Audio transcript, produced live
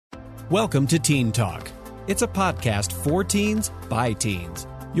Welcome to Teen Talk. It's a podcast for teens by teens.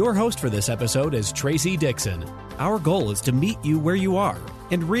 Your host for this episode is Tracy Dixon. Our goal is to meet you where you are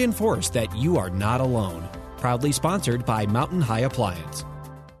and reinforce that you are not alone. Proudly sponsored by Mountain High Appliance.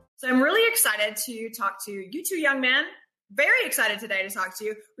 So I'm really excited to talk to you two young men. Very excited today to talk to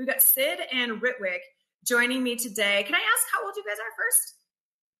you. We've got Sid and Ritwik joining me today. Can I ask how old you guys are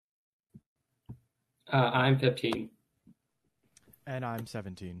first? I'm 15. And I'm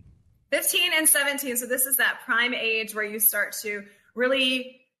 17. 15 and 17. So this is that prime age where you start to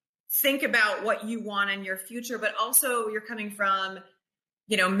really think about what you want in your future, but also you're coming from,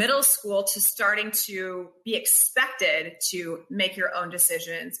 middle school to starting to be expected to make your own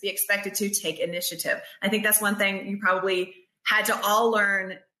decisions, be expected to take initiative. I think that's one thing you probably had to all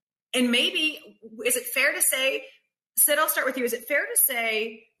learn. And maybe, is it fair to say, Sid, I'll start with you. Is it fair to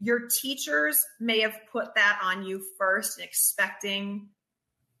say your teachers may have put that on you first and expecting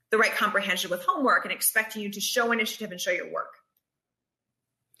the right comprehension with homework and expecting you to show initiative and show your work?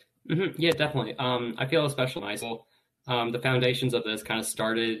 Mm-hmm. Yeah, definitely. I feel especially in high school, the foundations of this kind of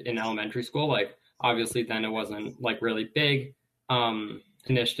started in elementary school. Like, obviously then it wasn't like really big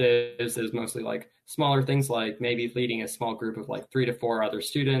initiatives. It was mostly like smaller things, like maybe leading a small group of like 3 to 4 other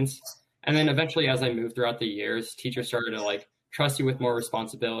students. And then eventually, as I moved throughout the years, teachers started to like trust you with more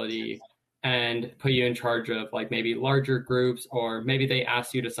responsibility and put you in charge of like maybe larger groups, or maybe they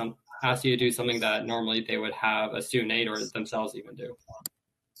asked you to do something that normally they would have a student aid or themselves even do.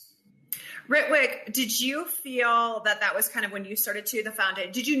 Ritwik, did you feel that was kind of when you started to the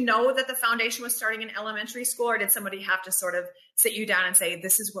foundation? Did you know that the foundation was starting in elementary school, or did somebody have to sort of sit you down and say,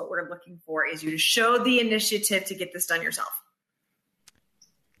 this is what we're looking for, is you to show the initiative to get this done yourself?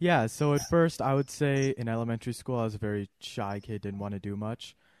 Yeah, so at first I would say in elementary school I was a very shy kid, didn't want to do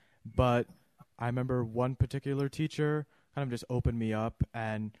much. But I remember one particular teacher kind of just opened me up,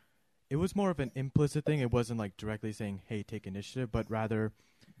 and it was more of an implicit thing. It wasn't like directly saying, hey, take initiative, but rather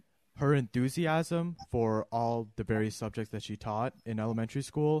her enthusiasm for all the various subjects that she taught in elementary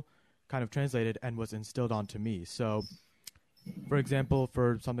school kind of translated and was instilled onto me. So, for example,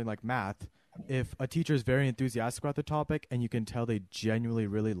 for something like math, if a teacher is very enthusiastic about the topic and you can tell they genuinely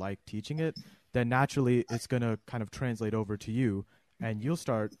really like teaching it, then naturally it's going to kind of translate over to you, and you'll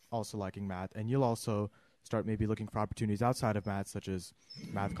start also liking math, and you'll also start maybe looking for opportunities outside of math, such as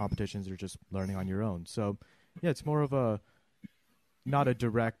math competitions or just learning on your own. So, yeah, it's more of a, not a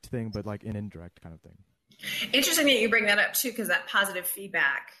direct thing, but like an indirect kind of thing. Interesting that you bring that up too, because that positive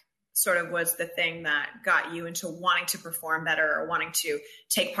feedback sort of was the thing that got you into wanting to perform better or wanting to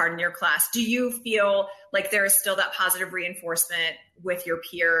take part in your class. Do you feel like there is still that positive reinforcement with your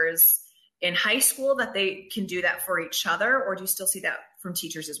peers in high school that they can do that for each other, or do you still see that from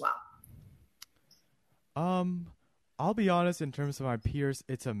teachers as well? I'll be honest, in terms of my peers,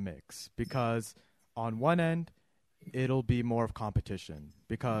 it's a mix, because on one end, it'll be more of competition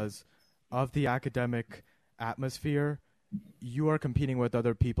because of the academic atmosphere. You are competing with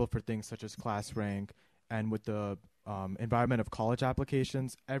other people for things such as class rank, and with the environment of college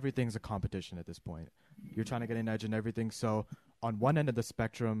applications, everything's a competition at this point. You're trying to get an edge in everything. So on one end of the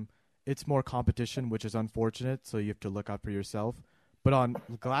spectrum, it's more competition, which is unfortunate, so you have to look out for yourself.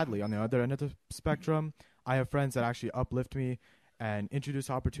 But gladly, on the other end of the spectrum, I have friends that actually uplift me and introduce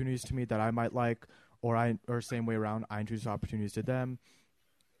opportunities to me that I might like, or same way around, I introduce opportunities to them,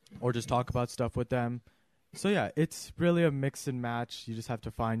 or just talk about stuff with them. So yeah, it's really a mix and match. You just have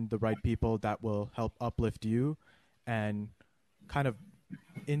to find the right people that will help uplift you and kind of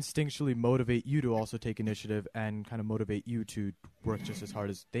instinctually motivate you to also take initiative and kind of motivate you to work just as hard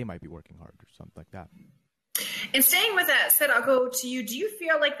as they might be working hard or something like that. And staying with that, Sid, I'll go to you. Do you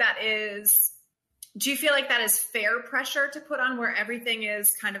feel like that is fair pressure to put on, where everything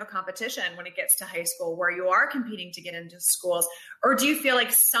is kind of a competition when it gets to high school, where you are competing to get into schools? Or do you feel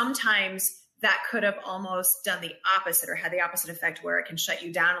like sometimes that could have almost done the opposite, or had the opposite effect, where it can shut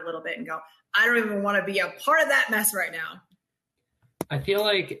you down a little bit and go, I don't even want to be a part of that mess right now? I feel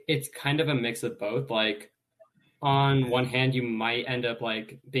like it's kind of a mix of both. Like, on one hand, you might end up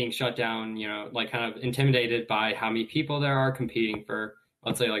like being shut down, like kind of intimidated by how many people there are competing for,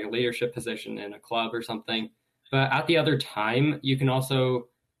 let's say, like a leadership position in a club or something. But at the other time, you can also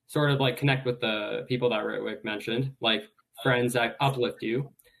sort of like connect with the people that Ritwik mentioned, like friends that uplift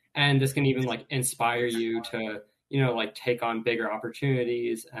you. And this can even like inspire you to, like take on bigger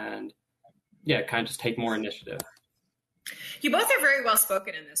opportunities and kind of just take more initiative. You both are very well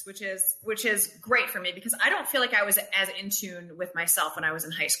spoken in this, which is great for me, because I don't feel like I was as in tune with myself when I was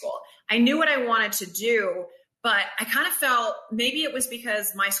in high school. I knew what I wanted to do, but I kind of felt maybe it was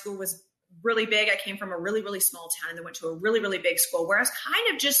because my school was really big. I came from a really, really small town and then went to a really, really big school where I was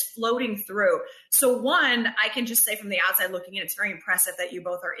kind of just floating through. So one, I can just say from the outside looking in, it's very impressive that you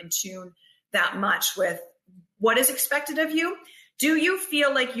both are in tune that much with what is expected of you. Do you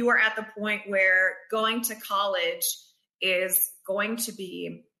feel like you are at the point where going to college is going to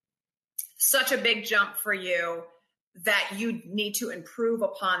be such a big jump for you that you need to improve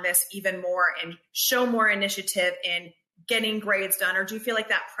upon this even more and show more initiative in getting grades done? Or do you feel like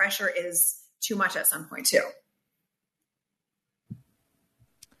that pressure is too much at some point too?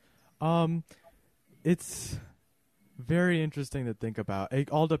 It's very interesting to think about. It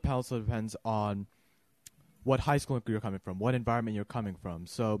all depends on what high school you're coming from, what environment you're coming from.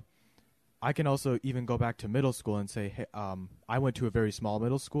 So I can also even go back to middle school and say, hey, I went to a very small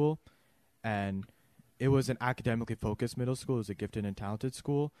middle school, and it was an academically focused middle school. It was a gifted and talented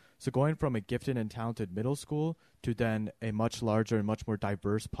school. So going from a gifted and talented middle school to then a much larger and much more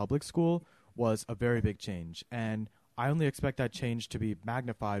diverse public school was a very big change. And I only expect that change to be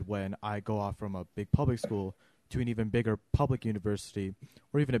magnified when I go off from a big public school to an even bigger public university,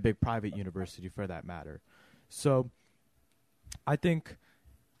 or even a big private university for that matter. So I think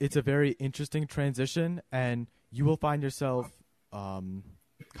it's a very interesting transition, and you will find yourself kind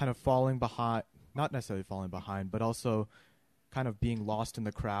of falling behind, not necessarily falling behind, but also kind of being lost in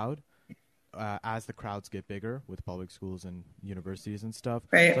the crowd as the crowds get bigger with public schools and universities and stuff.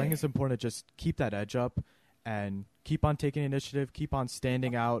 Right. So I think it's important to just keep that edge up and keep on taking initiative, keep on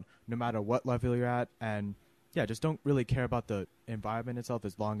standing out no matter what level you're at, and yeah, just don't really care about the environment itself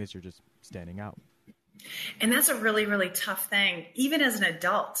as long as you're just standing out. And that's a really, really tough thing, even as an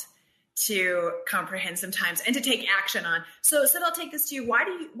adult, to comprehend sometimes and to take action on. So Sid, I'll take this to you. Why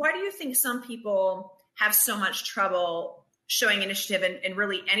do you think some people have so much trouble showing initiative in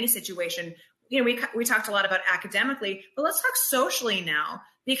really any situation? You know, we talked a lot about academically, but let's talk socially now,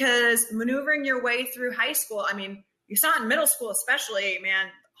 because maneuvering your way through high school, I mean, you saw it in middle school especially, man,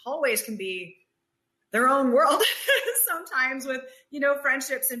 hallways can be their own world sometimes with, you know,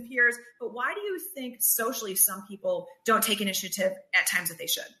 friendships and peers. But why do you think socially some people don't take initiative at times that they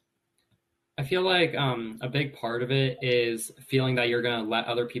should? I feel like a big part of it is feeling that you're going to let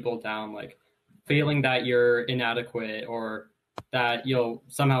other people down, like feeling that you're inadequate or that you'll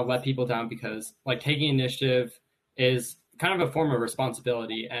somehow let people down, because like taking initiative is kind of a form of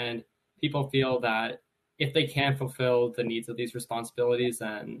responsibility, and people feel that if they can't fulfill the needs of these responsibilities,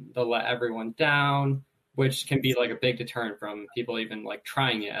 then they'll let everyone down, which can be like a big deterrent from people even like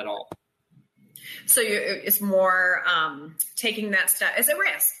trying it at all. So it's more taking that step. It's a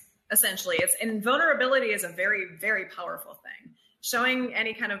risk, essentially. And vulnerability is a very, very powerful thing. Showing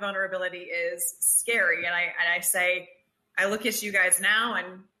any kind of vulnerability is scary. And I look at you guys now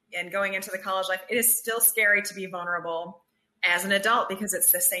and going into the college life, it is still scary to be vulnerable as an adult, because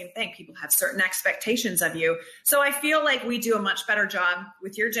it's the same thing. People have certain expectations of you. So I feel like we do a much better job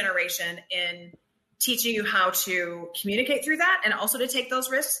with your generation in teaching you how to communicate through that and also to take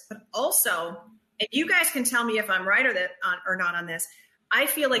those risks. But also, and you guys can tell me if I'm right or not on this, I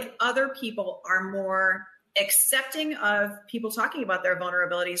feel like other people are more accepting of people talking about their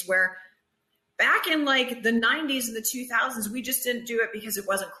vulnerabilities, where back in like the 90s and the 2000s, we just didn't do it because it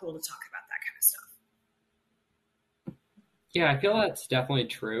wasn't cool to talk about that kind of stuff. Yeah, I feel that's definitely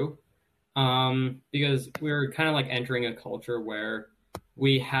true, because we're kind of like entering a culture where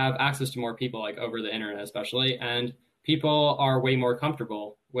we have access to more people, like over the internet especially, and people are way more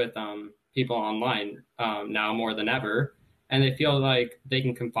comfortable with people online now more than ever, and they feel like they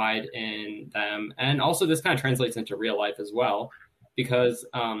can confide in them. And also this kind of translates into real life as well, because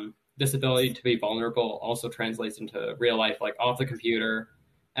this ability to be vulnerable also translates into real life, like off the computer.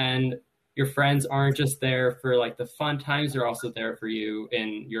 And your friends aren't just there for like the fun times, they're also there for you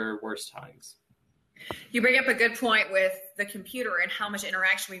in your worst times. You bring up a good point with the computer and how much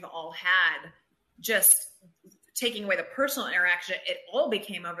interaction we've all had. Just taking away the personal interaction, it all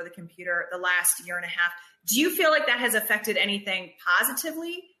became over the computer the last year and a half. Do you feel like that has affected anything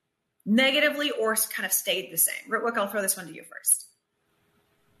positively, negatively, or kind of stayed the same? Ritwik, I'll throw this one to you first.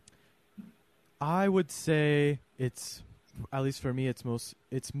 I would say it's, at least for me,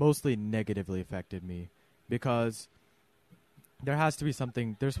 it's mostly negatively affected me, because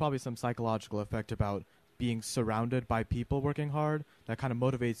there's probably some psychological effect about being surrounded by people working hard that kind of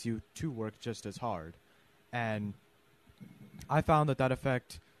motivates you to work just as hard. And I found that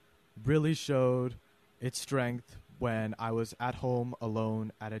effect really showed its strength when I was at home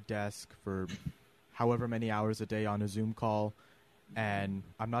alone at a desk for however many hours a day on a Zoom call, and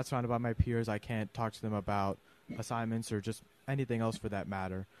I'm not surrounded by my peers. I can't talk to them about assignments or just anything else for that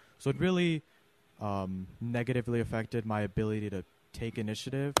matter. So it really negatively affected my ability to take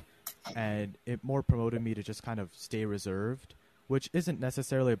initiative and it more promoted me to just kind of stay reserved, which isn't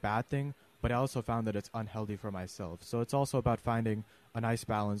necessarily a bad thing, but I also found that it's unhealthy for myself. So it's also about finding a nice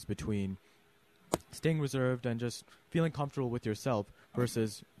balance between staying reserved and just feeling comfortable with yourself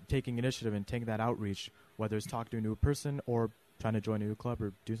versus taking initiative and taking that outreach, whether it's talk to a new person or trying to join a new club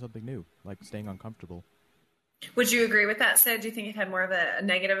or do something new, like staying uncomfortable. Would you agree with that, Sid? Do you think it had more of a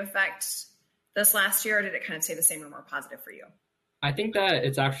negative effect this last year, or did it kind of stay the same or more positive for you? I think that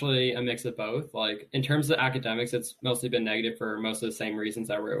it's actually a mix of both. Like in terms of academics, it's mostly been negative for most of the same reasons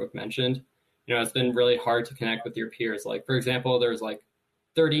that Ritwik mentioned. You know, it's been really hard to connect with your peers. Like, for example, there's like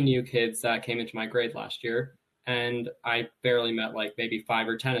 30 new kids that came into my grade last year, and I barely met like maybe 5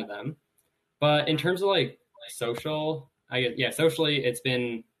 or 10 of them. But in terms of like socially, it's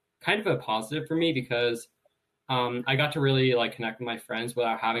been kind of a positive for me because I got to really like connect with my friends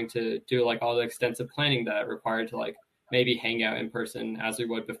without having to do like all the extensive planning that required to like maybe hang out in person as we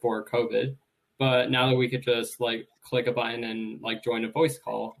would before COVID. But now that we could just like click a button and like join a voice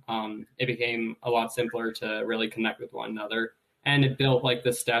call, it became a lot simpler to really connect with one another. And it built like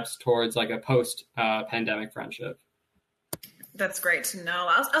the steps towards like a post pandemic friendship. That's great to know.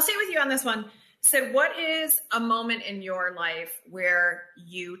 I'll stay with you on this one. Sid, what is a moment in your life where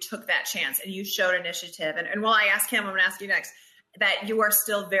you took that chance and you showed initiative? And while I ask him, I'm going to ask you next, that you are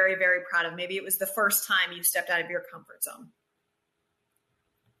still very, very proud of. Maybe it was the first time you stepped out of your comfort zone.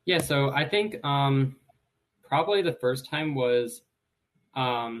 Yeah, so I think probably the first time was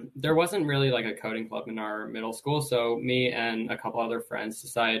there wasn't really like a coding club in our middle school. So me and a couple other friends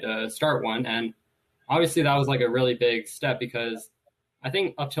decided to start one. And obviously that was like a really big step because I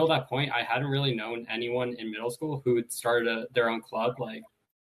think up till that point, I hadn't really known anyone in middle school who had started their own club. Like,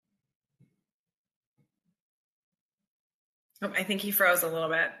 oh, I think he froze a little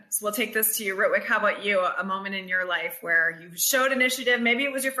bit. So we'll take this to you. Ritwik, how about you? A moment in your life where you showed initiative. Maybe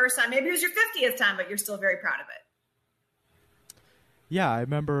it was your first time. Maybe it was your 50th time, but you're still very proud of it. Yeah, I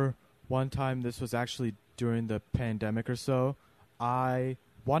remember one time, this was actually during the pandemic or so, I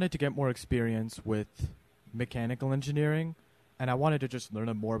wanted to get more experience with mechanical engineering, and I wanted to just learn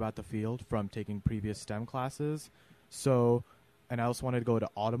more about the field from taking previous STEM classes. So, and I also wanted to go to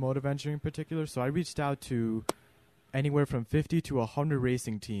automotive engineering in particular. So I reached out to anywhere from 50 to 100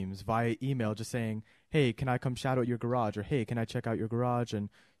 racing teams via email just saying, hey, can I come shadow at your garage? Or, hey, can I check out your garage and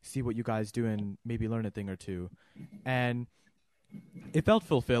see what you guys do and maybe learn a thing or two? And it felt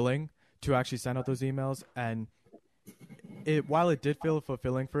fulfilling to actually send out those emails. And while it did feel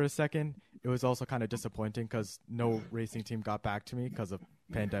fulfilling for a second, it was also kind of disappointing because no racing team got back to me because of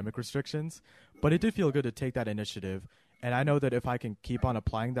pandemic restrictions. But it did feel good to take that initiative. And I know that if I can keep on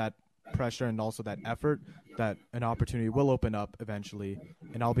applying that pressure and also that effort, that an opportunity will open up eventually,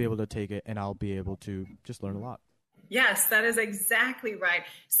 and I'll be able to take it and I'll be able to just learn a lot. Yes, that is exactly right.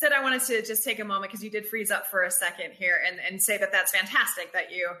 Sid, I wanted to just take a moment because you did freeze up for a second here and say that that's fantastic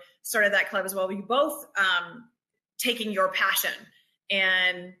that you started that club as well. You both taking your passion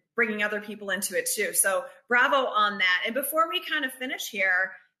and bringing other people into it too. So bravo on that. And before we kind of finish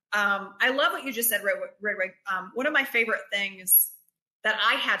here, I love what you just said, Ritwik. One of my favorite things that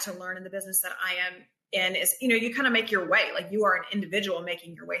I had to learn in the business that I am in is, you kind of make your way. Like you are an individual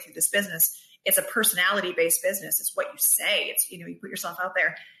making your way through this business. It's a personality-based business. It's what you say. It's, you put yourself out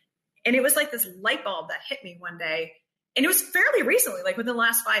there. And it was like this light bulb that hit me one day. And it was fairly recently, like within the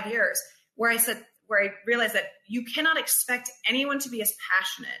last 5 years, where I realized that you cannot expect anyone to be as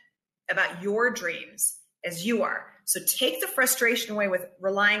passionate about your dreams as you are. So take the frustration away with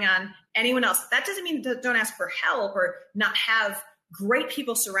relying on anyone else. That doesn't mean don't ask for help or not have great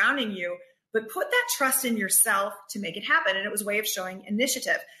people surrounding you, but put that trust in yourself to make it happen. And it was a way of showing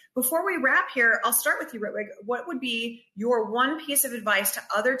initiative. Before we wrap here, I'll start with you, Ritwik. What would be your one piece of advice to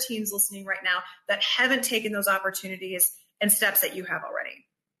other teams listening right now that haven't taken those opportunities and steps that you have already?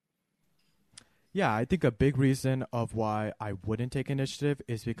 Yeah, I think a big reason of why I wouldn't take initiative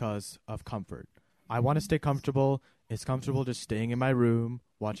is because of comfort. I want to stay comfortable. It's comfortable just staying in my room,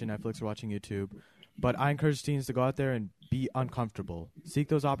 watching Netflix or watching YouTube. But I encourage teens to go out there and be uncomfortable. Seek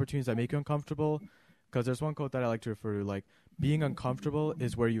those opportunities that make you uncomfortable. Because there's one quote that I like to refer to, like, being uncomfortable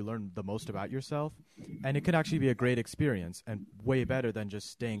is where you learn the most about yourself. And it could actually be a great experience and way better than just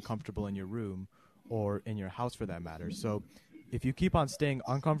staying comfortable in your room or in your house for that matter. So if you keep on staying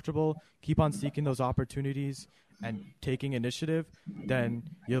uncomfortable, keep on seeking those opportunities and taking initiative, then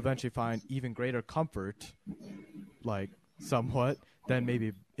you'll eventually find even greater comfort, like somewhat, than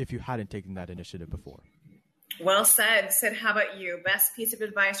maybe if you hadn't taken that initiative before. Well said. Sid, how about you? Best piece of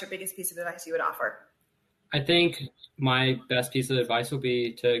advice or biggest piece of advice you would offer? I think my best piece of advice would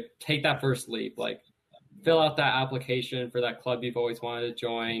be to take that first leap. Like, fill out that application for that club you've always wanted to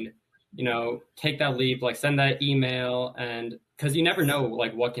join, you know, take that leap, like send that email, and because you never know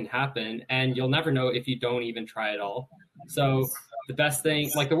like what can happen, and you'll never know if you don't even try at all. So the best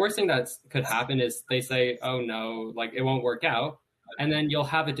thing, like the worst thing that could happen is they say, oh no, like it won't work out. And then you'll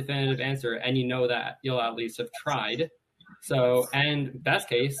have a definitive answer and you know that you'll at least have tried. So, and best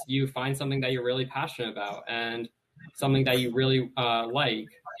case, you find something that you're really passionate about and something that you really like.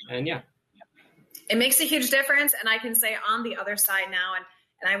 And yeah. It makes a huge difference. And I can say on the other side now,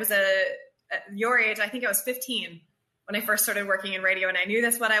 and I was at your age, I think I was 15 when I first started working in radio, and I knew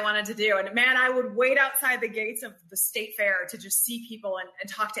that's what I wanted to do. And man, I would wait outside the gates of the state fair to just see people and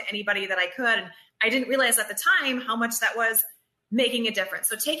talk to anybody that I could. And I didn't realize at the time how much that was making a difference.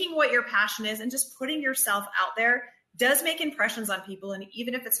 So taking what your passion is and just putting yourself out there does make impressions on people. And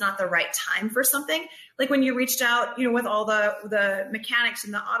even if it's not the right time for something, like when you reached out, you know, with all the mechanics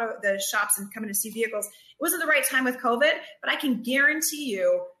and the shops and coming to see vehicles, it wasn't the right time with COVID, but I can guarantee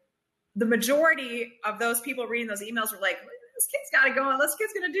you the majority of those people reading those emails were like, this kid's got to go on. This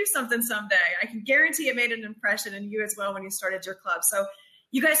kid's going to do something someday. I can guarantee it made an impression in you as well when you started your club. So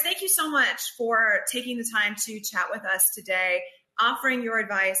you guys, thank you so much for taking the time to chat with us today, offering your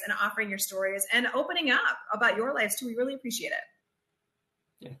advice and offering your stories and opening up about your lives too. We really appreciate it.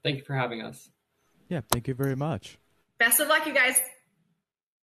 Yeah. Thank you for having us. Yeah. Thank you very much. Best of luck, you guys.